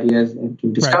those ideas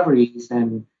into discoveries.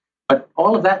 Right. But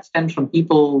all of that stems from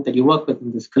people that you work with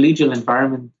in this collegial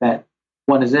environment that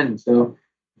one is in. So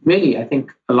really, I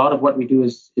think a lot of what we do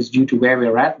is due to where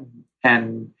we're at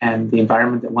and the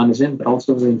environment that one is in, but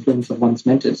also the influence of one's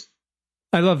mentors.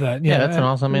 I love that. Yeah, that's an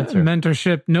awesome answer.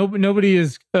 Mentorship. Nobody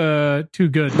is too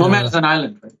good. No man is an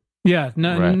island, right? Yeah,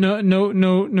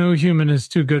 no human is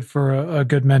too good for a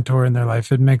good mentor in their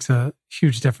life. It makes a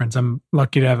huge difference. I'm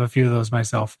lucky to have a few of those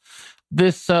myself.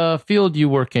 This field you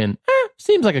work in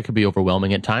seems like it could be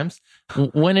overwhelming at times.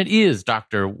 When it is,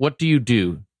 doctor, what do you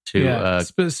do to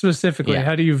specifically?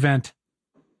 How do you vent?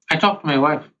 I talk to my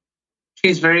wife.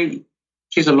 She's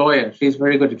a lawyer. She's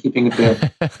very good at keeping it real.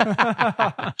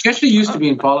 She actually used to be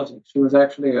in politics. She was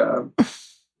actually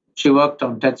she worked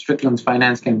on Ted Strickland's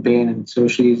finance campaign, and so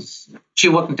she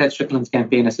worked in Ted Strickland's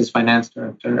campaign as his finance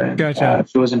director. And, gotcha.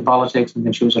 She was in politics, and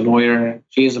then she was a lawyer.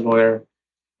 She is a lawyer.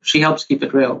 She helps keep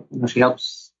it real. She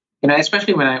helps.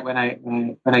 Especially when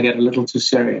I get a little too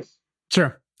serious.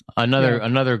 Sure.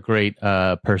 Another great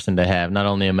person to have, not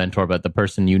only a mentor, but the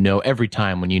person every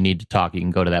time when you need to talk, you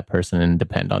can go to that person and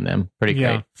depend on them. Pretty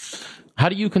great. How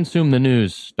do you consume the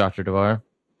news, Dr. Davar?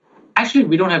 Actually,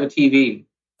 we don't have a TV.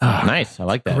 Nice. I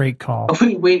like that. Great call.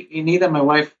 Neither my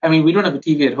wife. We don't have a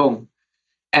TV at home,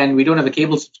 and we don't have a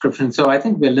cable subscription. So I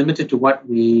think we're limited to what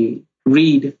we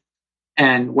read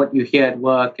and what you hear at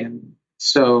work. And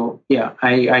so,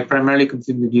 I primarily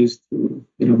consume the news through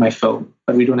my phone,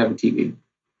 but we don't have a TV.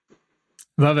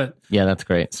 Love it. Yeah, that's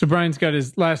great. So Brian's got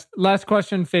his last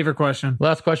question, favorite question.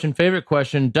 Last question, favorite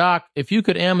question. Doc, if you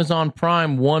could Amazon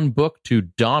Prime one book to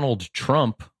Donald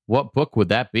Trump, what book would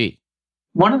that be?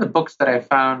 One of the books that I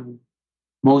found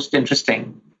most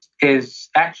interesting is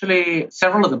actually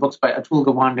several of the books by Atul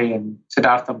Gawande and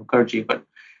Siddhartha Mukherjee. But,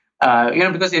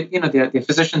 because, they're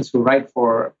physicians who write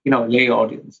for, a lay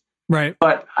audience. Right.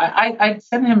 But I'd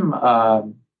send him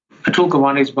Atul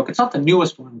Gawande's book. It's not the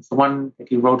newest one. It's the one that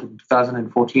he wrote in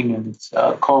 2014, and it's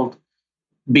called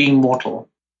Being Mortal.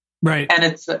 Right. And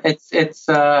it's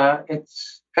a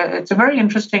very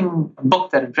interesting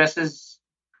book that addresses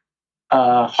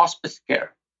hospice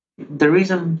care. The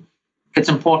reason it's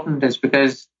important is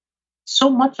because so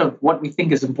much of what we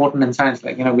think is important in science,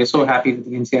 we're so happy that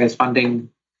the NCI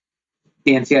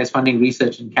is funding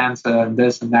research in cancer and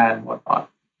this and that and whatnot.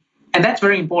 And that's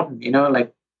very important,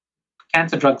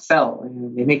 cancer drugs sell.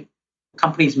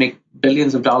 Companies make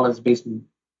billions of dollars based on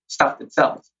stuff that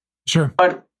sells. Sure.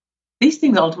 But these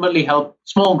things ultimately help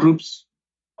small groups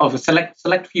of a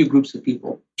select few groups of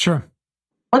people. Sure.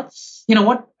 What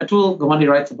Atul Gawande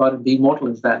writes about in Being Mortal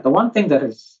is that the one thing that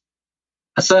is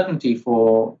a certainty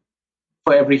for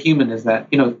every human is that,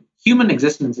 human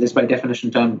existence is by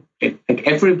definition term.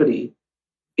 Everybody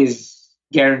is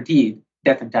guaranteed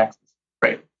death and taxes,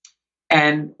 right?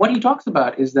 And what he talks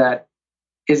about is that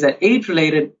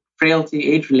age-related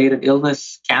frailty, age-related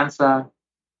illness, cancer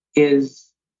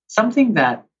is something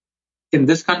that in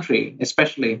this country,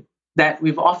 especially, that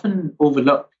we've often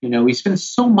overlooked. We spend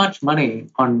so much money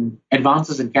on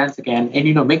advances in cancer care,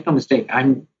 and make no mistake,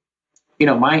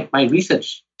 my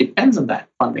research depends on that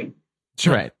funding.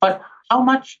 Sure. Right. But how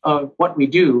much of what we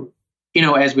do,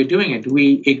 as we're doing it, do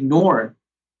we ignore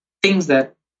things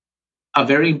that are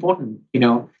very important?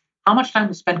 How much time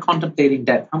is spent contemplating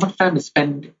death? How much time is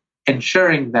spent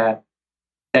ensuring that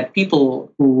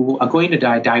people who are going to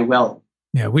die well?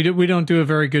 Yeah, we don't do a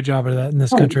very good job of that in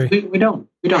this country. We don't,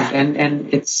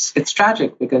 and it's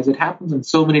tragic because it happens on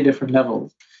so many different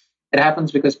levels. It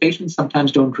happens because patients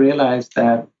sometimes don't realize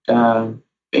that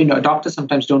doctors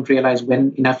sometimes don't realize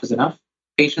when enough is enough.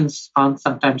 Patients aren't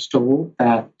sometimes told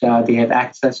that they have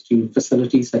access to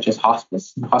facilities such as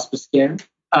hospice and hospice care.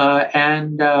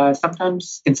 And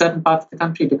sometimes in certain parts of the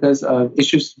country, because of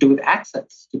issues to do with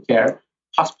access to care,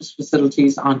 hospice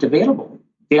facilities aren't available.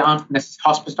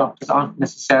 Hospice doctors aren't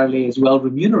necessarily as well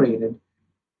remunerated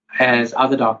as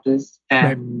other doctors,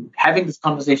 and having this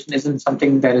conversation isn't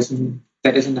something that isn't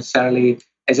necessarily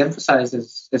as emphasized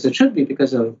as it should be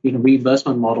because of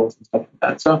reimbursement models and stuff like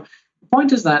that. So the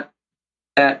point is that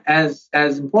as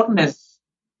important as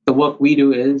the work we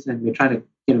do is, and we're trying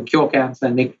to cure cancer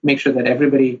and make sure that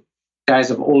everybody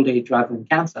dies of old age rather than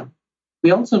cancer,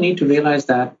 we also need to realize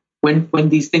that when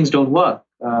these things don't work,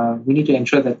 we need to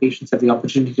ensure that patients have the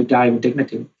opportunity to die with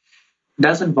dignity. It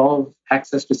does involve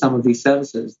access to some of these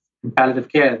services in palliative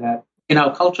care that in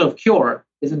our culture of cure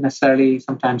isn't necessarily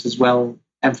sometimes as well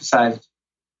emphasized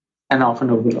and often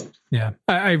overlooked. Yeah,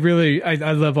 I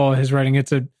love all his writing.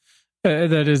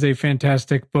 That is a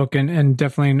fantastic book and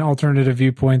definitely an alternative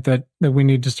viewpoint that we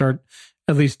need to start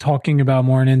at least talking about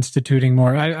more and instituting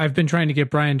more. I've been trying to get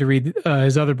Brian to read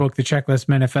his other book, The Checklist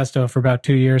Manifesto, for about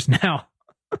 2 years now.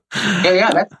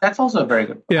 Yeah, that's also a very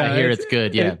good book. Yeah, I hear it's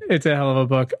good. Yeah, it's a hell of a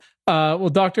book. Well,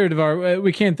 Dr. Davar,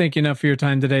 we can't thank you enough for your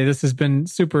time today. This has been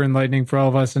super enlightening for all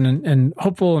of us and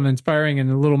hopeful and inspiring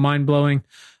and a little mind blowing.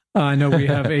 I know we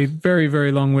have a very,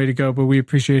 very long way to go, but we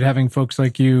appreciate having folks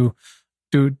like you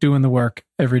doing the work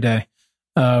every day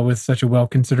with such a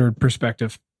well-considered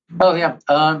perspective. Oh, yeah.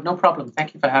 No problem.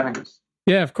 Thank you for having us.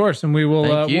 Yeah, of course. And we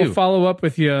will we'll follow up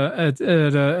with you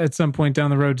at some point down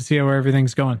the road to see how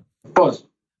everything's going. Of course.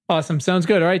 Awesome. Sounds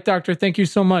good. All right, Doctor. Thank you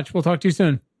so much. We'll talk to you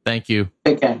soon. Thank you.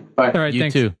 Take care. Bye. All right, you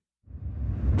thanks. too.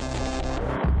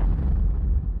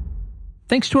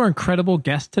 Thanks to our incredible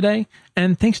guest today,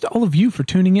 and thanks to all of you for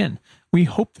tuning in. We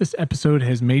hope this episode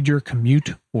has made your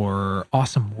commute or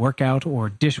awesome workout or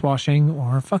dishwashing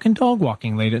or fucking dog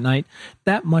walking late at night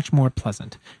that much more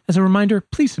pleasant. As a reminder,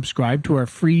 please subscribe to our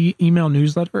free email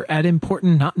newsletter at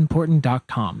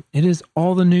importantnotimportant.com. It is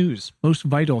all the news, most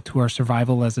vital to our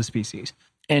survival as a species.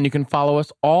 And you can follow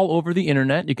us all over the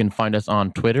internet. You can find us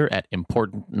on Twitter at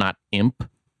importantnotimp.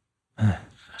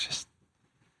 Just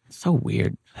so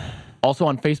weird. Also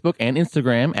on Facebook and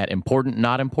Instagram at Important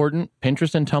Not Important.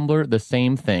 Pinterest and Tumblr, the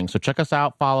same thing. So check us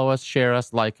out, follow us, share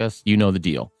us, like us. You know the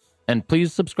deal. And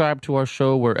please subscribe to our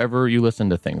show wherever you listen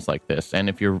to things like this. And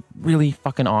if you're really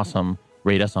fucking awesome,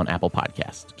 rate us on Apple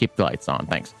Podcasts. Keep the lights on.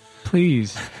 Thanks.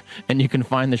 Please. And you can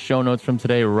find the show notes from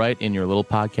today right in your little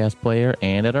podcast player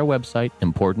and at our website,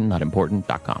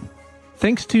 importantnotimportant.com.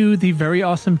 Thanks to the very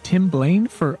awesome Tim Blaine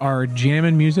for our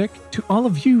jammin' music, to all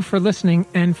of you for listening,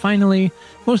 and finally,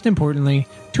 most importantly,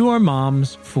 to our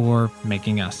moms for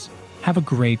making us. Have a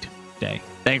great day.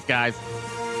 Thanks, guys.